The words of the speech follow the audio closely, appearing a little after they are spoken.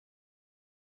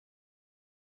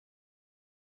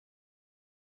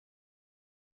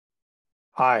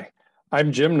Hi,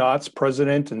 I'm Jim Knotts,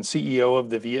 President and CEO of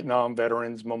the Vietnam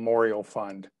Veterans Memorial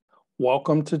Fund.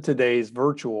 Welcome to today's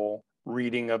virtual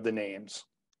reading of the names.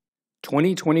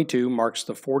 2022 marks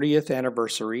the 40th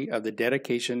anniversary of the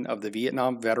dedication of the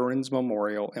Vietnam Veterans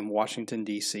Memorial in Washington,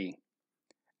 D.C.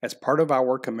 As part of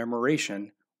our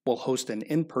commemoration, we'll host an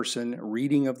in-person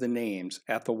reading of the names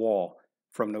at the wall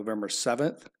from November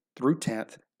 7th through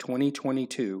 10th,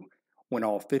 2022, when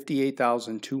all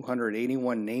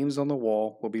 58,281 names on the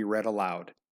wall will be read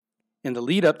aloud. In the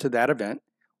lead up to that event,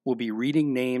 we'll be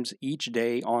reading names each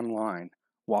day online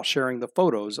while sharing the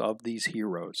photos of these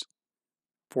heroes.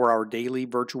 For our daily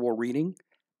virtual reading,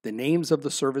 the names of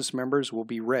the service members will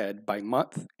be read by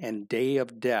month and day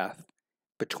of death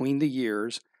between the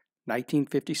years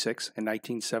 1956 and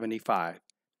 1975,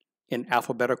 in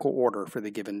alphabetical order for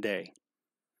the given day.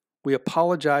 We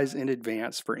apologize in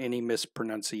advance for any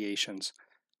mispronunciations.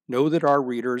 Know that our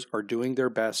readers are doing their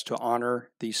best to honor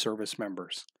these service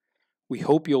members. We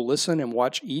hope you'll listen and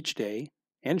watch each day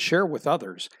and share with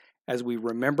others as we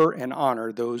remember and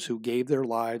honor those who gave their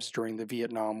lives during the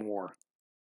Vietnam War.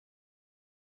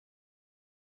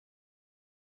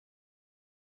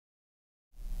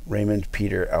 Raymond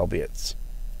Peter Albietz,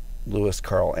 Louis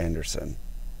Carl Anderson,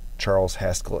 Charles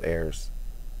Haskell Ayers,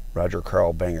 Roger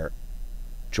Carl Bangert,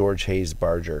 George Hayes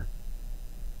Barger,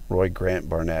 Roy Grant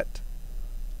Barnett,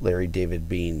 Larry David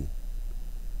Bean,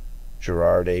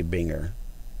 Gerard A. Binger,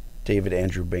 David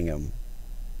Andrew Bingham,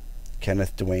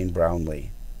 Kenneth Dwayne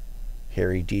Brownlee,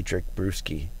 Harry Dietrich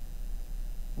Brewski,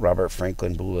 Robert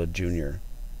Franklin Bula Jr.,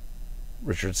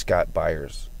 Richard Scott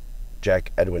Byers,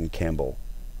 Jack Edwin Campbell,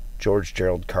 George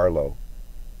Gerald Carlo,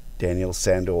 Daniel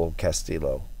Sandoval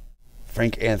Castillo,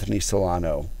 Frank Anthony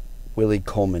Solano, Willie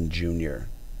Coleman Jr.,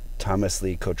 Thomas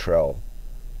Lee Cottrell,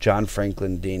 John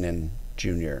Franklin Deanan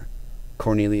Jr.,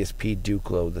 Cornelius P.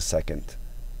 Duclos II,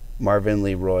 Marvin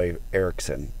Leroy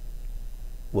Erickson,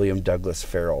 William Douglas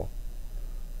Farrell,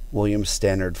 William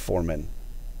Stannard Foreman,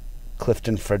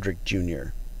 Clifton Frederick Jr.,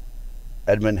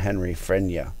 Edmund Henry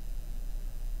Frenia,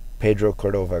 Pedro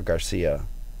Cordova Garcia,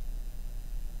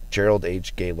 Gerald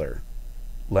H. Gaylor,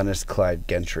 Lennis Clyde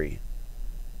Gentry,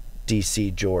 D.C.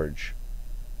 George,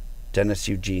 Dennis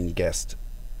Eugene Guest,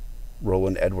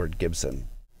 Roland Edward Gibson,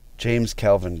 James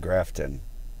Calvin Grafton,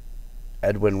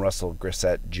 Edwin Russell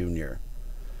Grissett Jr.,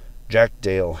 Jack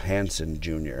Dale Hanson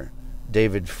Jr.,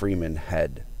 David Freeman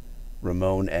Head,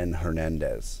 Ramon N.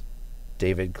 Hernandez,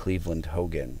 David Cleveland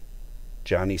Hogan,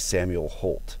 Johnny Samuel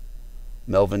Holt,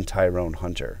 Melvin Tyrone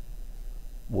Hunter,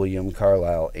 William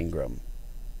Carlisle Ingram,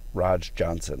 Raj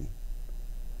Johnson,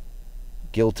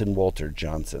 Gilton Walter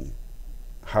Johnson,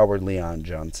 Howard Leon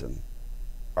Johnson,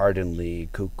 Arden Lee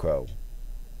Kukro,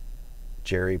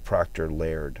 Jerry Proctor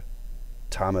Laird,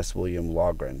 Thomas William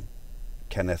Logren,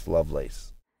 Kenneth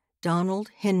Lovelace, Donald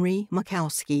Henry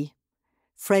Makowski,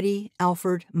 Freddie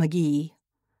Alfred McGee,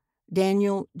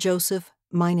 Daniel Joseph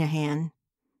Minahan,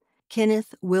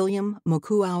 Kenneth William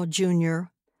Mokuau Jr.,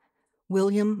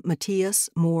 William Matthias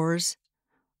Moores,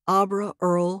 Abra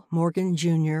Earl Morgan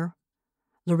Jr.,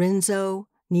 Lorenzo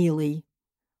Neely,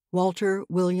 Walter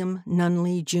William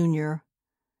Nunley Jr.,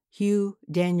 Hugh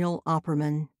Daniel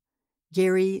Opperman,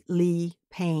 Gary Lee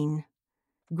Payne,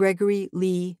 Gregory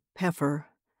Lee Peffer,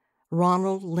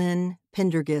 Ronald Lynn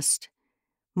Pendergast,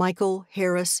 Michael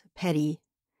Harris Petty,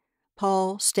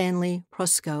 Paul Stanley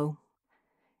Prusco,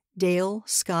 Dale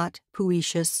Scott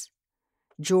Puisius,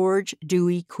 George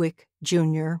Dewey Quick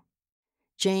Jr.,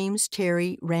 James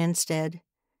Terry Ranstead,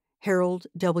 Harold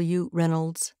W.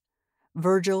 Reynolds,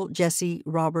 Virgil Jesse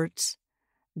Roberts,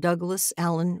 Douglas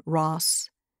Allen Ross,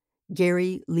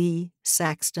 Gary Lee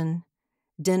Saxton,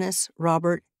 Dennis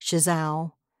Robert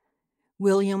Chazal,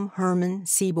 William Herman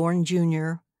Seaborn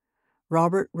Jr.,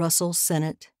 Robert Russell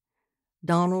Sennett,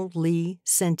 Donald Lee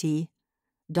Senti,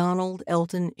 Donald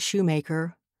Elton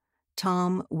Shoemaker,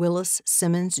 Tom Willis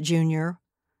Simmons Jr.,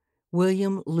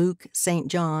 William Luke St.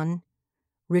 John,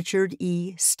 Richard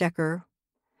E. Stecker,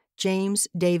 James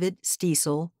David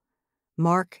Stiesel,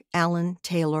 Mark Allen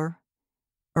Taylor,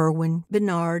 Erwin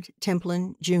Bernard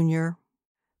Templin Jr.,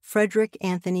 Frederick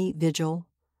Anthony Vigil,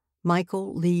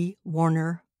 Michael Lee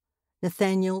Warner,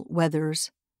 Nathaniel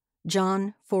Weathers,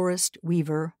 John Forrest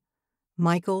Weaver,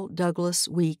 Michael Douglas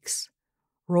Weeks,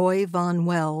 Roy Von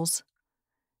Wells,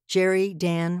 Jerry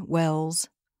Dan Wells,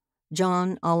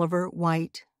 John Oliver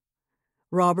White,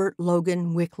 Robert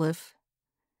Logan Wycliffe,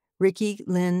 Ricky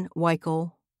Lynn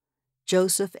Weichel,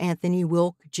 Joseph Anthony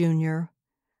Wilk Jr.,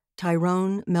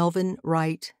 Tyrone Melvin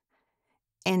Wright,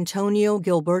 Antonio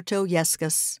Gilberto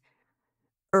Yescas,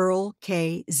 Earl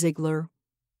K. Ziegler,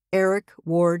 Eric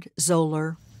Ward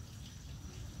Zoller,